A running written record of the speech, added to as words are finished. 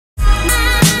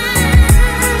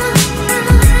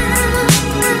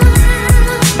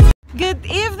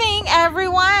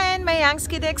Gangs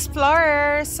Kid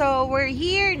Explorer. So we're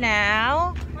here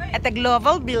now at the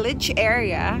Global Village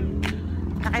area.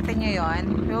 Nakita nyo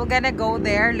yun? We're gonna go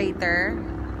there later.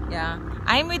 Yeah,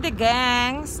 I'm with the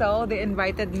gang, so they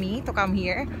invited me to come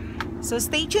here. So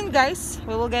stay tuned, guys.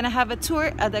 We will gonna have a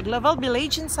tour at the Global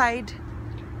Village inside.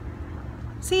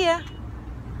 See ya.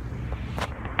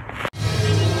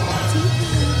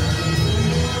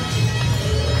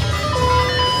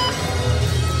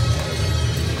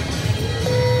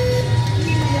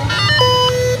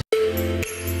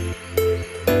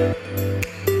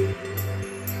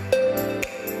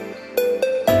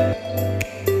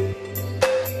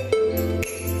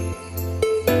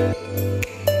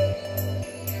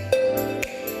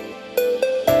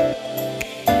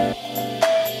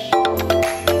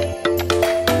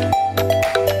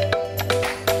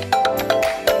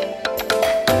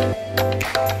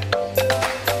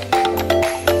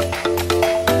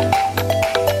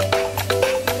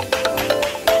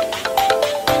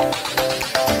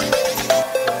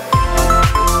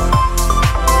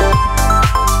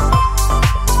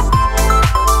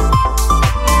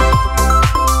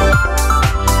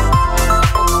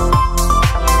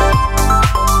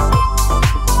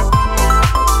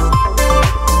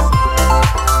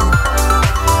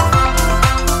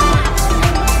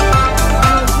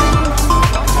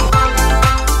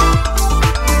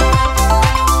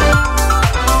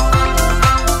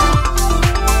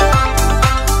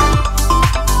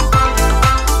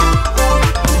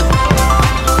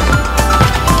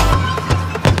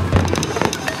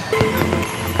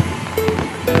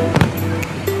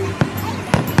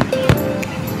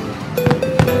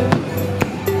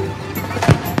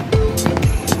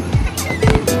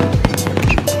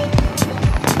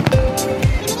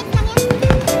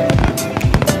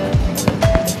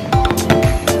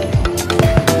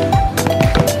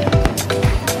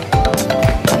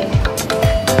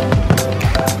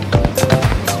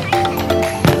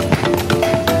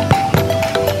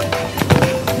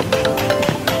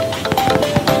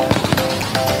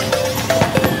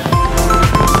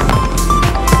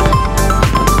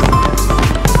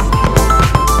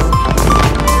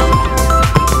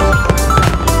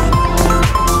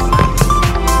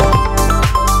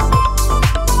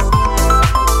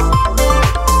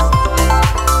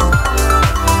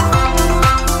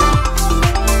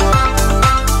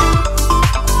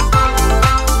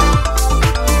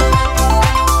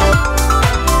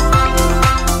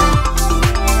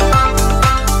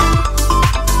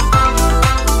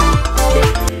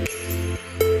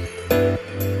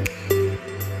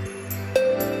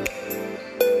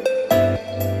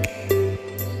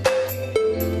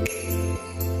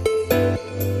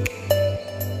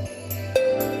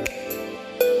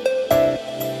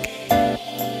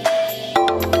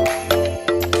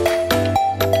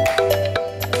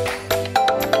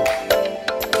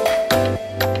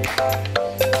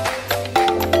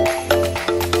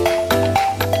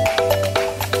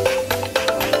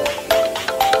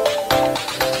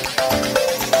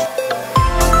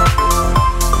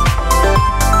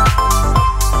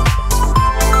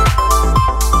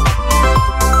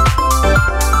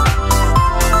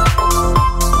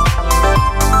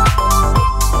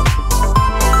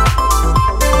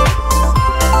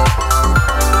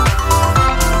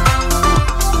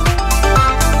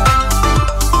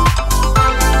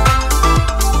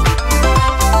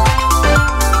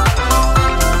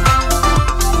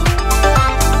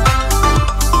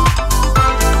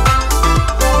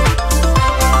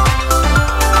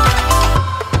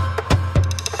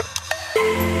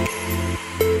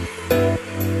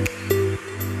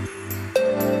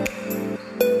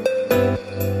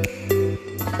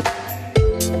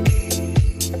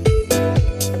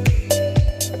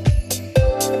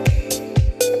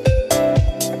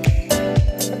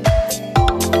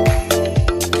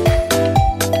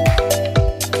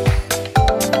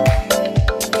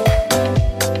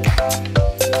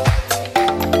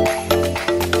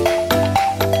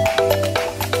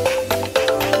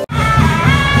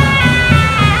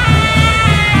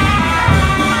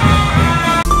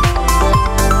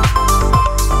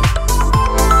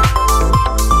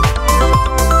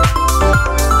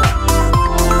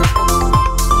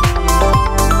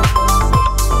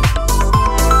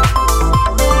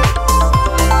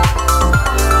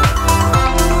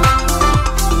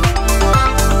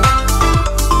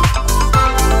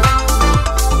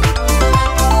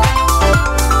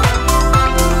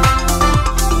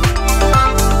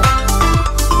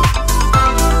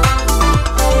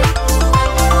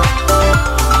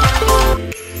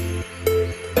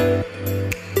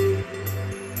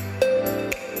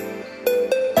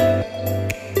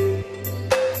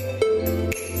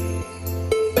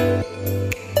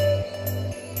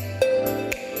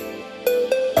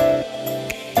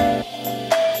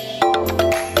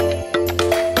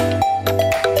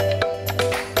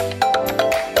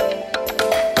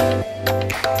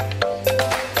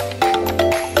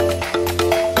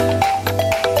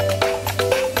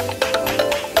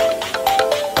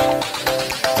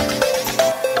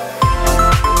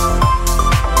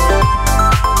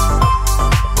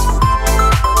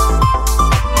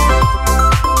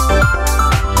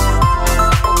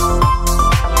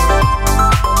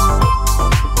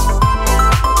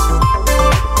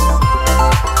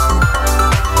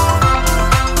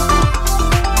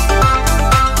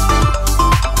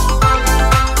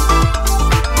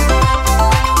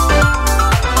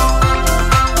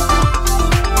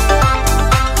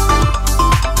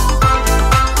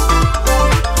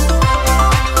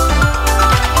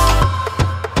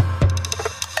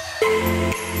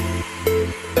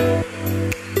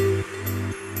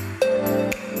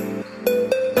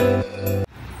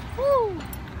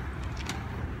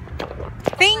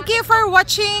 Thank you for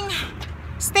watching.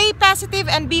 Stay positive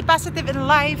and be positive in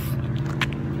life.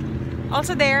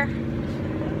 Also there.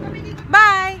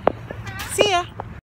 Bye. See ya.